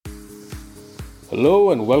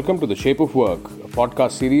Hello and welcome to The Shape of Work, a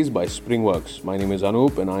podcast series by Springworks. My name is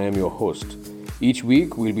Anup and I am your host. Each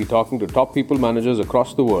week, we'll be talking to top people managers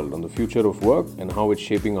across the world on the future of work and how it's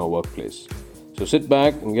shaping our workplace. So sit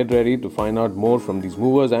back and get ready to find out more from these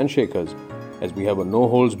movers and shakers as we have a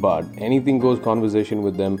no-holds-barred, anything-goes conversation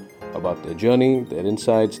with them about their journey, their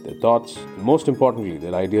insights, their thoughts, and most importantly,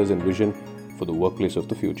 their ideas and vision for the workplace of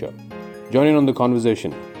the future. Join in on the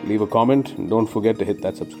conversation, leave a comment, and don't forget to hit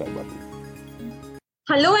that subscribe button.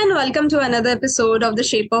 Hello and welcome to another episode of the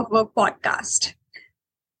Shape of Work podcast.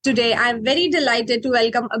 Today, I'm very delighted to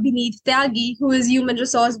welcome Abhineet Tyagi, who is Human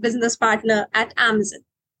Resource Business Partner at Amazon.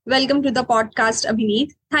 Welcome to the podcast, Abhineet.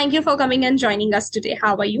 Thank you for coming and joining us today.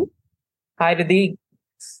 How are you? Hi, Riddhi.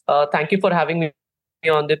 Thank you for having me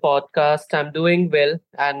on the podcast. I'm doing well,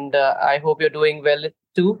 and I hope you're doing well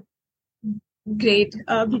too. Great,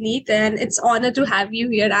 Abhineet, and it's an honor to have you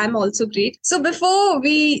here. I'm also great. So before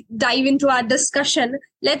we dive into our discussion,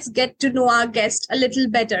 let's get to know our guest a little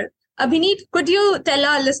better. Abhineet, could you tell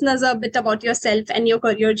our listeners a bit about yourself and your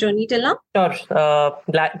career journey till now? Sure.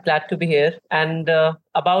 Glad to be here. And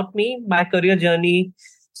about me, my career journey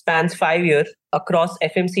spans 5 years across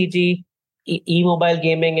FMCG, e-mobile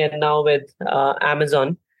gaming, and now with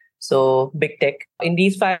Amazon. So big tech. In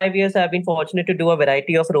these 5 years, I've been fortunate to do a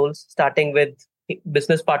variety of roles, starting with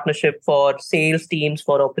business partnership for sales teams,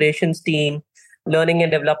 for operations team, learning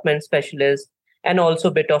and development specialist, and also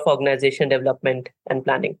a bit of organization development and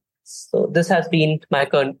planning. So this has been my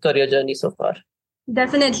current career journey so far.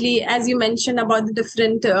 Definitely, as you mentioned about the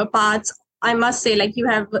different parts, I must say, like you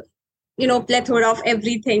have, plethora of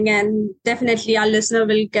everything, and definitely our listener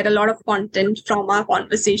will get a lot of content from our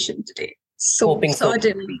conversation today. So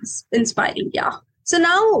certainly inspiring, yeah. So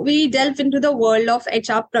now we delve into the world of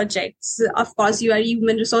HR projects. Of course, you are a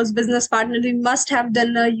human resource business partner. You must have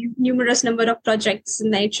done a numerous number of projects in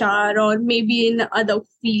HR or maybe in other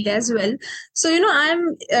field as well. So,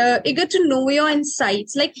 I'm eager to know your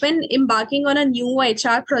insights. Like when embarking on a new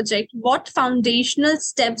HR project, what foundational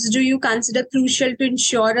steps do you consider crucial to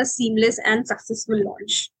ensure a seamless and successful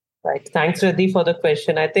launch? Right. Thanks, Riddhi, for the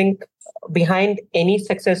question. I think behind any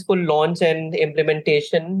successful launch and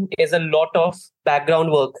implementation is a lot of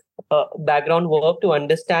background work to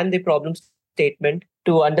understand the problem statement,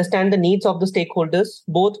 to understand the needs of the stakeholders,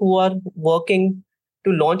 both who are working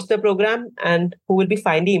to launch the program and who will be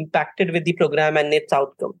finally impacted with the program and its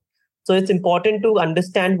outcome. So it's important to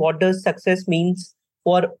understand what does success means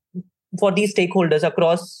for these stakeholders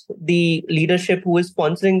across the leadership who is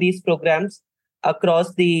sponsoring these programs,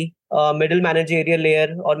 across the middle managerial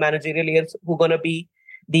layer or managerial layers who are going to be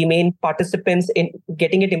the main participants in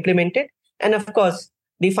getting it implemented. And of course,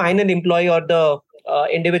 the final employee or the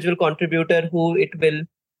individual contributor who it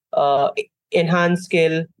will enhance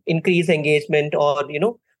skill, increase engagement, or,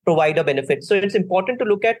 provide a benefit. So it's important to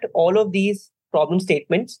look at all of these problem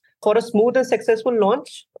statements. For a smooth and successful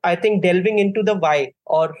launch, I think delving into the why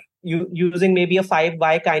or using maybe a 5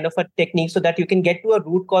 why kind of a technique so that you can get to a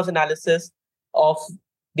root cause analysis of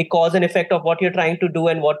the cause and effect of what you're trying to do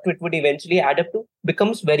and what it would eventually add up to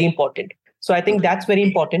becomes very important. So I think that's very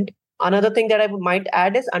important. Another thing that I might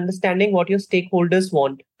add is understanding what your stakeholders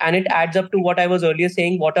want. And it adds up to what I was earlier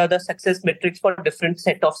saying, what are the success metrics for different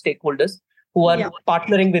set of stakeholders who are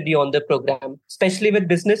partnering with you on the program, especially with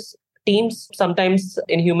business teams. Sometimes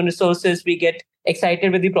in human resources, we get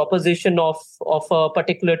excited with the proposition of a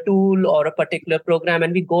particular tool or a particular program,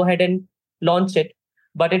 and we go ahead and launch it.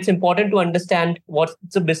 But it's important to understand what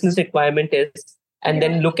the business requirement is and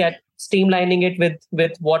then look at streamlining it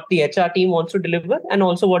with what the HR team wants to deliver and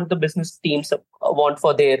also what the business teams want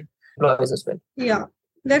for their employees as well. Yeah,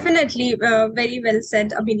 definitely. Very well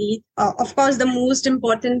said, Abhineet. Of course, the most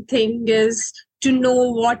important thing is to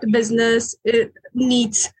know what business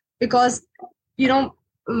needs because,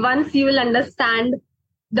 once you will understand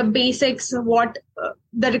the basics, what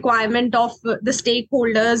the requirement of the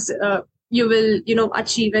stakeholders, you will,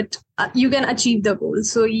 achieve it. You can achieve the goal.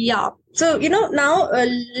 So, yeah. So, now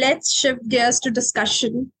let's shift gears to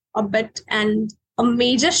discussion a bit and a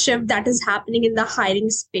major shift that is happening in the hiring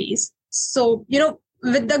space. So,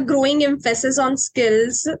 with the growing emphasis on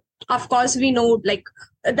skills, of course, we know like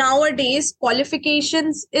nowadays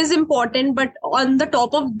qualifications is important, but on the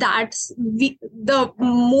top of that, the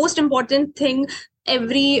most important thing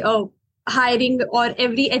every hiring or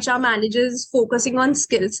every HR manager is focusing on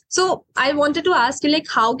skills. So I wanted to ask you, like,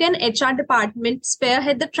 how can HR department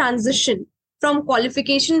spearhead the transition from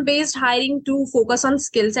qualification based hiring to focus on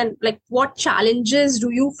skills, and like what challenges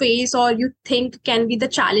do you face or you think can be the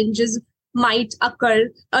challenges might occur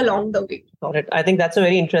along the way? Got it. I think that's a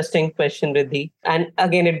very interesting question, Riddhi. And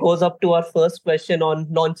again, it goes up to our first question on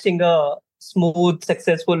launching a smooth,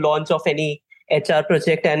 successful launch of any HR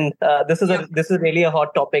project. And this is really a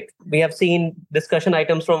hot topic. We have seen discussion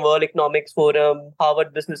items from World Economics Forum,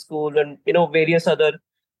 Harvard Business School, and various other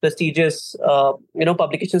prestigious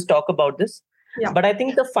publications talk about this. Yeah. But I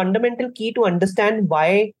think the fundamental key to understand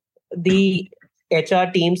why the HR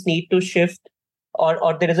teams need to shift,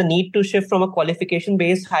 or there is a need to shift from a qualification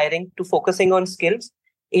based hiring to focusing on skills,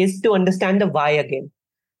 is to understand the why again.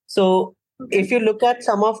 So if you look at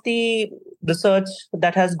some of the research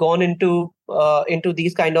that has gone into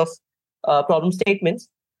these kind of problem statements,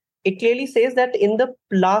 it clearly says that in the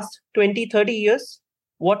last 20-30 years,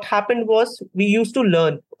 what happened was we used to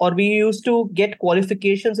learn, or we used to get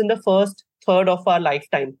qualifications in the first third of our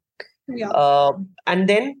lifetime. Yeah. And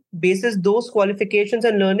then basis those qualifications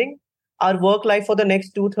and learning, our work life for the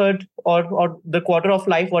next 2/3 or the quarter of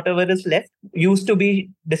life, whatever is left, used to be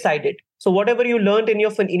decided. So whatever you learned in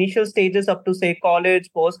your initial stages up to say college,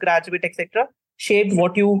 postgraduate, etc., shaped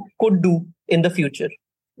what you could do in the future.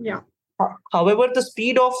 Yeah. However, the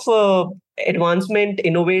speed of advancement,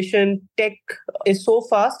 innovation, tech is so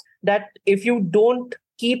fast that if you don't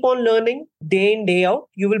keep on learning day in, day out,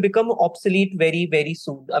 you will become obsolete very, very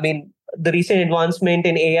soon. I mean, the recent advancement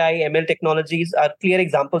in AI, ML technologies are clear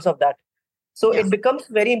examples of that. So it becomes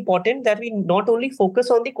very important that we not only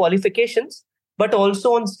focus on the qualifications, but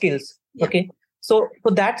also on skills. Yeah. Okay. So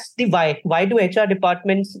that's the why. Why do HR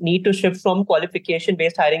departments need to shift from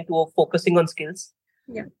qualification-based hiring to focusing on skills?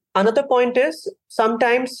 Yeah. Another point is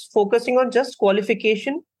sometimes focusing on just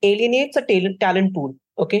qualification alienates a talent pool.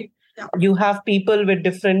 Okay. Yeah. You have people with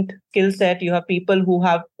different skill set. You have people who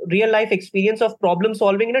have real life experience of problem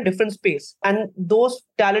solving in a different space. And those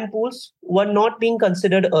talent pools were not being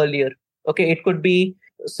considered earlier. Okay. It could be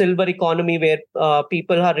silver economy where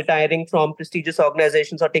people are retiring from prestigious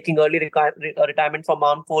organizations or taking early retirement from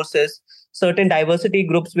armed forces, certain diversity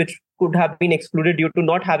groups which could have been excluded due to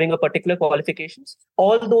not having a particular qualifications.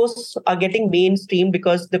 All those are getting mainstream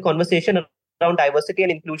because the conversation around diversity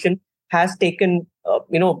and inclusion has taken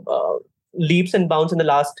leaps and bounds in the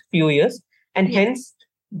last few years. And hence,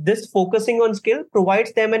 this focusing on skill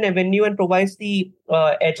provides them an avenue and provides the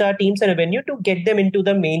HR teams an avenue to get them into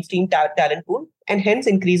the mainstream talent pool, and hence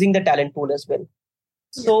increasing the talent pool as well.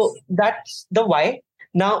 So that's the why.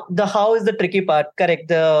 Now, the how is the tricky part. Correct.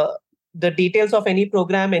 The details of any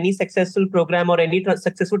program, any successful program, or any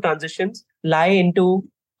successful transitions lie into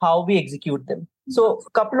how we execute them. So a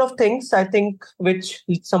couple of things, I think, which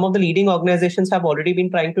some of the leading organizations have already been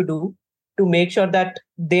trying to do to make sure that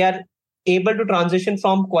they are able to transition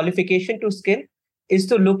from qualification to skill is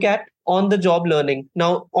to look at on-the-job learning.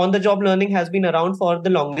 Now, on-the-job learning has been around for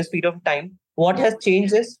the longest period of time. What has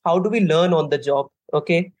changed is how do we learn on the job?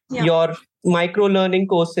 Okay. Yeah. Your micro-learning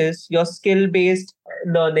courses, your skill-based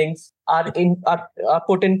learnings are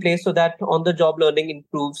put in place so that on-the-job learning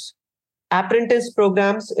improves. Apprentice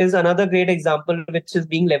programs is another great example, which is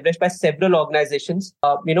being leveraged by several organizations,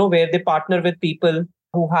 where they partner with people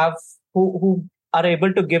who are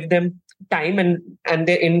able to give them time, and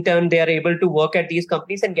they, in turn, they are able to work at these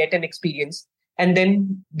companies and get an experience. And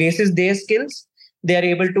then basis their skills, they are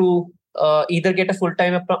able to either get a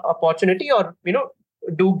full-time opportunity or,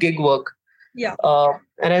 do gig work. Yeah.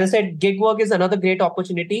 And as I said, gig work is another great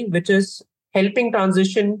opportunity, which is helping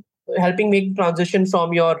make transition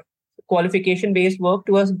from your qualification-based work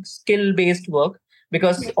to a skill-based work,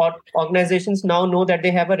 because organizations now know that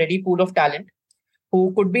they have a ready pool of talent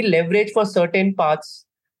who could be leveraged for certain parts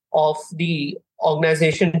of the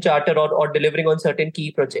organization charter or delivering on certain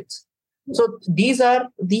key projects. So these are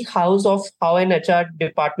the hows of how an HR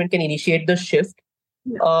department can initiate the shift.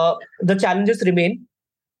 The challenges remain,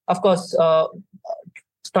 of course,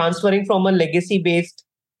 transferring from a legacy-based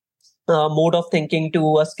mode of thinking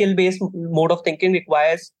to a skill-based mode of thinking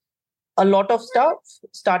requires a lot of stuff,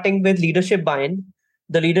 starting with leadership buy-in.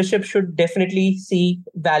 The leadership should definitely see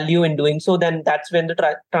value in doing so. Then that's when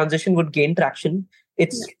the transition would gain traction.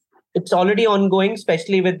 It's already ongoing,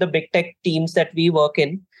 especially with the big tech teams that we work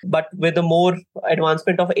in. But with the more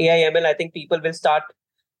advancement of AI ML, I think people will start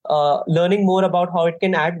learning more about how it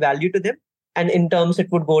can add value to them. And in terms,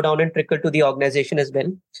 it would go down and trickle to the organization as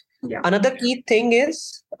well. Yeah. Another key thing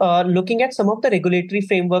is looking at some of the regulatory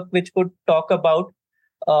framework, which could talk about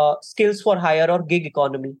skills for hire or gig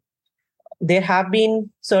economy. There have been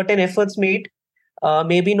certain efforts made,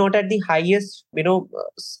 maybe not at the highest,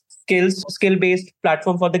 skill-based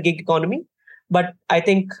platform for the gig economy. But I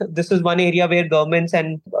think this is one area where governments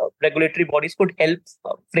and regulatory bodies could help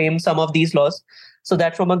frame some of these laws, so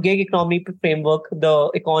that from a gig economy framework,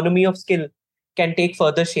 the economy of skill can take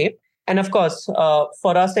further shape. And of course,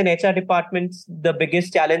 for us in HR departments, the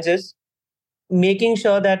biggest challenge is making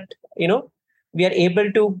sure that, we are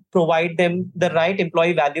able to provide them the right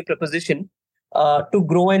employee value proposition to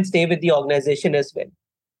grow and stay with the organization as well.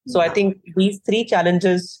 So I think these three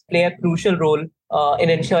challenges play a crucial role in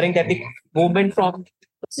ensuring that the movement from.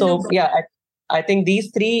 So yeah, I think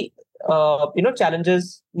these three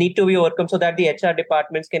challenges need to be overcome so that the HR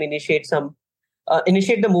departments can initiate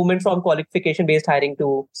the movement from qualification based hiring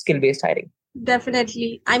to skill based hiring.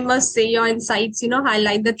 Definitely. I must say your insights,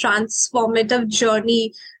 highlight the transformative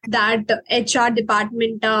journey that HR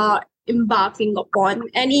department are embarking upon.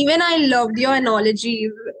 And even I loved your analogy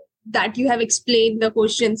that you have explained the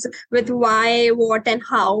questions with why, what, and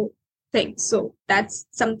how things. So that's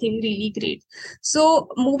something really great. So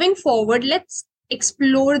moving forward, let's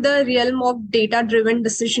explore the realm of data-driven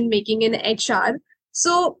decision making in HR.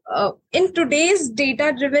 So, in today's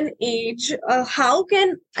data-driven age,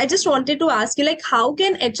 I just wanted to ask you, like, how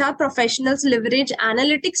can HR professionals leverage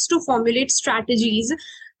analytics to formulate strategies,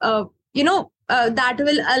 that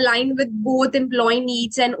will align with both employee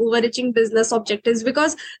needs and overreaching business objectives?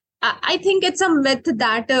 Because I think it's a myth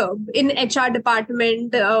that in HR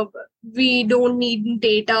department, we don't need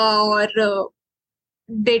data or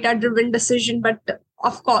data-driven decision, but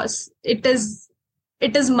of course, it is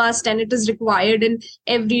must and it is required in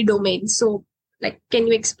every domain. So, can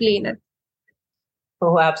you explain it?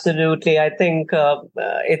 Oh, absolutely. I think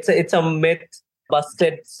it's a myth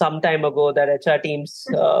busted some time ago that HR teams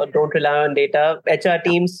don't rely on data. HR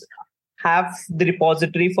teams have the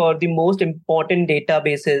repository for the most important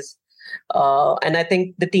databases. And I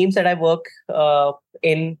think the teams that I work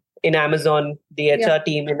in Amazon, the HR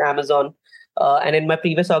team in Amazon, and in my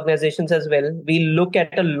previous organizations as well, we look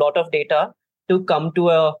at a lot of data to come to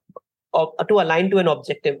align to an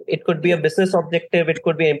objective. It could be a business objective, it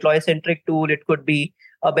could be an employee-centric tool, it could be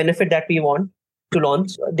a benefit that we want to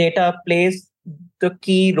launch. Data plays the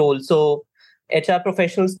key role. So HR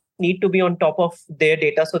professionals need to be on top of their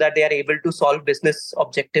data so that they are able to solve business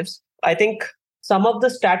objectives. I think some of the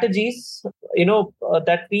strategies,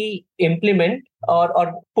 that we implement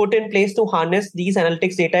or put in place to harness these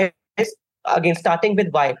analytics data is, again, starting with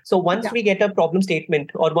why. So once we get a problem statement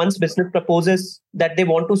or once business proposes that they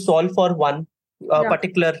want to solve for one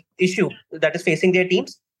particular issue that is facing their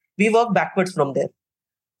teams, we work backwards from there.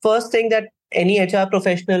 First thing that any HR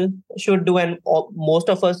professional should do, and most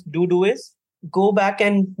of us do is go back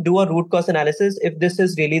and do a root cause analysis if this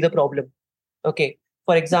is really the problem. Okay.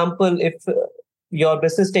 For example, if your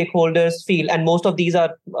business stakeholders feel, and most of these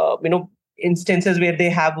are, instances where they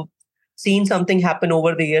have seen something happen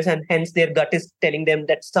over the years and hence their gut is telling them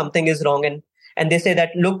that something is wrong. And they say that,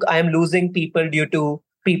 look, I am losing people due to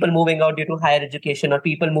people moving out due to higher education or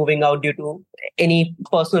people moving out due to any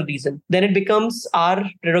personal reason. Then it becomes our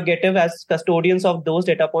prerogative as custodians of those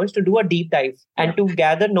data points to do a deep dive and to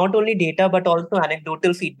gather not only data, but also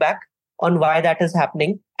anecdotal feedback on why that is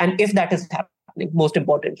happening and if that is happening, most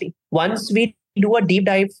importantly. Once we do a deep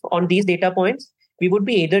dive on these data points, we would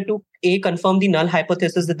be either to confirm the null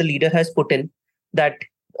hypothesis that the leader has put in, that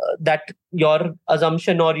your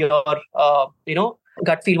assumption or your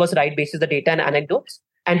gut feel was right basis the data and anecdotes,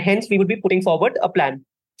 and hence we would be putting forward a plan.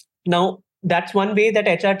 Now, that's one way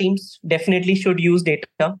that HR teams definitely should use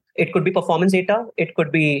data. It could be performance data. It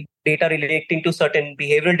could be data relating to certain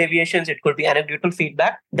behavioral deviations. It could be anecdotal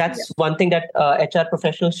feedback. That's one thing that HR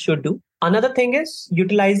professionals should do. Another thing is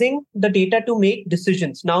utilizing the data to make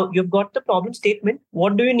decisions. Now, you've got the problem statement.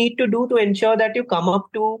 What do you need to do to ensure that you come up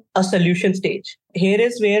to a solution stage? Here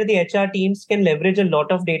is where the HR teams can leverage a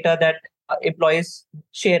lot of data that employees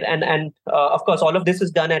share, and of course all of this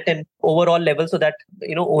is done at an overall level so that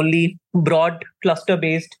only broad cluster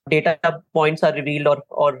based data points are revealed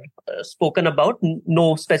or spoken about.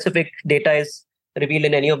 No specific data is revealed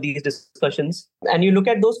in any of these discussions, and you look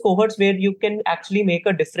at those cohorts where you can actually make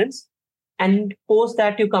a difference, and post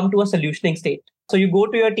that you come to a solutioning state. So you go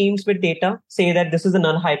to your teams with data, say that this is a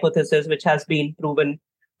null hypothesis which has been proven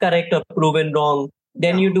correct or proven wrong.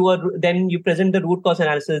 Then you present the root cause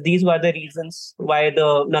analysis. These were the reasons why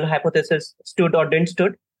the null hypothesis stood or didn't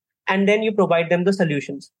stood. And then you provide them the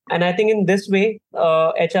solutions. And I think in this way,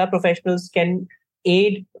 HR professionals can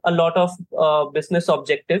aid a lot of business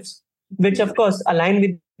objectives, which of course align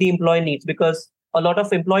with the employee needs, because a lot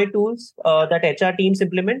of employee tools that HR teams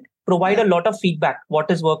implement provide a lot of feedback. What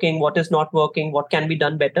is working, what is not working, what can be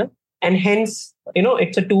done better. And hence,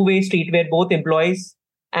 it's a two-way street where both employees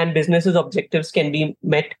and businesses' objectives can be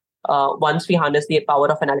met once we harness the power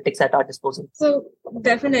of analytics at our disposal. So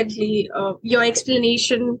definitely, your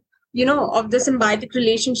explanation, of the symbiotic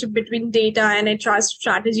relationship between data and HR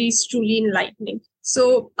strategy is truly enlightening.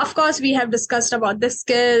 So, of course, we have discussed about the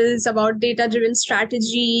skills, about data-driven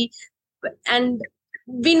strategy, and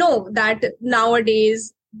we know that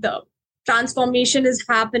nowadays the transformation is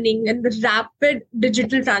happening and the rapid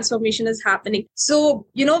digital transformation is happening. So,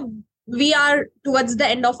 we are towards the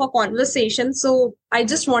end of our conversation. So I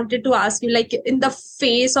just wanted to ask you, like, in the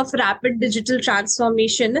face of rapid digital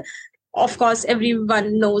transformation, of course,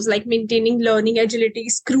 everyone knows like maintaining learning agility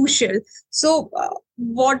is crucial. So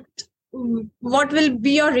what will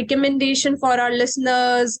be your recommendation for our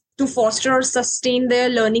listeners to foster or sustain their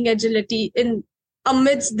learning agility in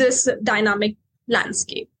amidst this dynamic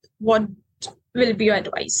landscape? What will be your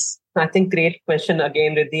advice? I think great question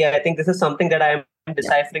again, Riddhi. I think this is something that I am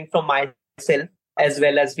deciphering from myself as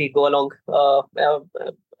well as we go along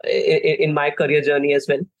in my career journey as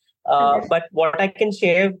well. But what I can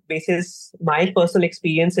share basis my personal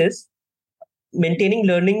experience is maintaining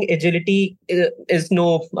learning agility is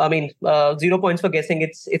 0 points for guessing.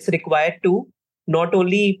 It's required to not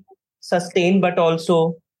only sustain but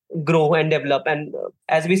also grow and develop. And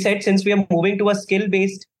as we said, since we are moving to a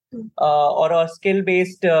skill-based or a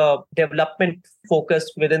skill-based development focus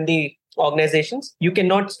within the organizations, you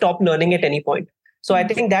cannot stop learning at any point. So I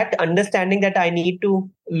think that understanding that I need to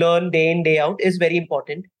learn day in, day out is very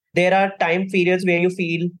important. There are time periods where you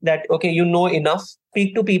feel that, okay, you know enough.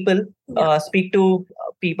 Speak to people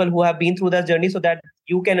who have been through that journey so that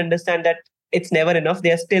you can understand that it's never enough.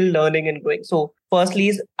 They are still learning and growing. So firstly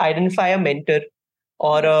is identify a mentor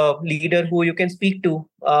or a leader who you can speak to,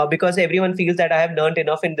 because everyone feels that I have learned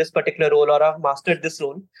enough in this particular role or I've mastered this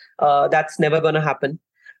role. That's never going to happen.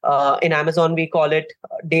 In Amazon, we call it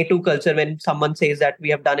day two culture when someone says that we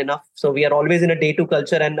have done enough. So we are always in a day two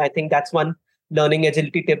culture. And I think that's one learning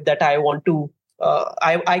agility tip that I want to,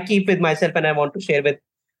 I keep with myself and I want to share with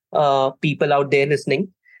people out there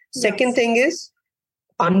listening. Yes. Second thing is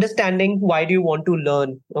understanding why do you want to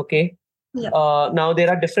learn? Okay. Yeah. Now there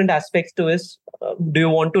are different aspects to this. Do you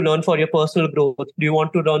want to learn for your personal growth? Do you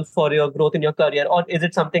want to learn for your growth in your career? Or is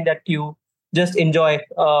it something that you just enjoy,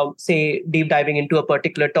 say, deep diving into a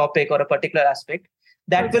particular topic or a particular aspect?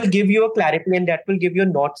 That will give you a clarity and that will give you a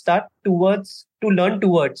North Star to learn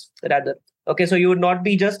towards rather. Okay, so you would not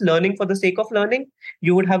be just learning for the sake of learning.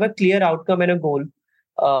 You would have a clear outcome and a goal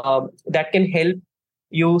that can help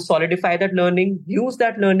you solidify that learning, use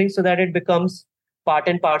that learning so that it becomes part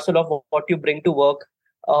and parcel of what you bring to work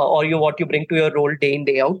or what you bring to your role day in,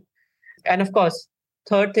 day out. And of course,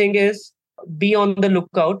 third thing is be on the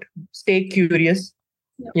lookout, stay curious,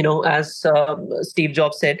 as Steve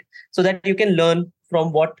Jobs said, so that you can learn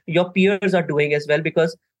from what your peers are doing as well.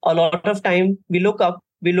 Because a lot of time we look up,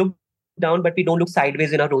 we look down, but we don't look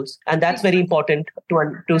sideways in our roles. And that's very important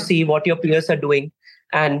to see what your peers are doing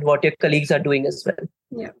and what your colleagues are doing as well.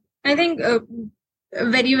 Yeah, I think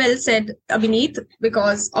very well said, Abhineet,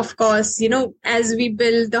 because of course, as we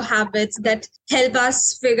build the habits that help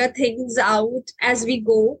us figure things out as we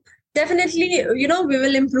go, definitely, we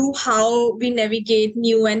will improve how we navigate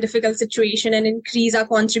new and difficult situations and increase our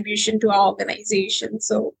contribution to our organization.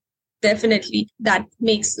 So definitely that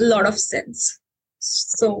makes a lot of sense.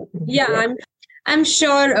 So yeah, I'm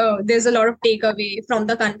sure there's a lot of takeaway from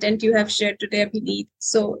the content you have shared today, Abhineet.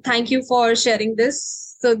 So thank you for sharing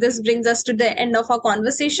this. So this brings us to the end of our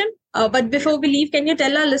conversation. But before we leave, can you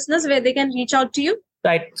tell our listeners where they can reach out to you?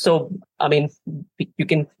 Right. So,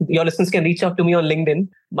 your listeners can reach out to me on LinkedIn.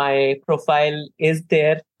 My profile is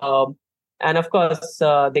there. And of course,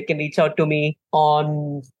 they can reach out to me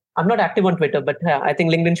I'm not active on Twitter, but I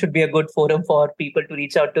think LinkedIn should be a good forum for people to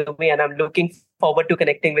reach out to me. And I'm looking forward to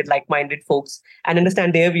connecting with like-minded folks and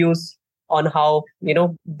understand their views on how,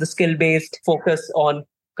 the skill-based focus on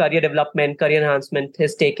career development, career enhancement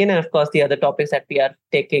is taken. And of course, the other topics that we are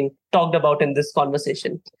talked about in this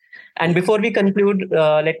conversation. And before we conclude,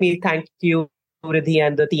 let me thank you, Riddhi,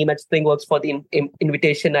 and the team at SpringWorks for the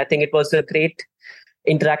invitation. I think it was a great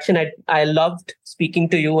interaction. I loved speaking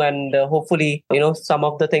to you, and hopefully, some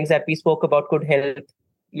of the things that we spoke about could help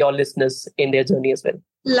your listeners in their journey as well.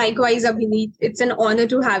 Likewise, Abhineet, it's an honor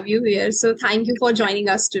to have you here. So thank you for joining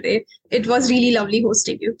us today. It was really lovely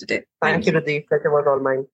hosting you today. Thank you, Riddhi. Pleasure was all mine.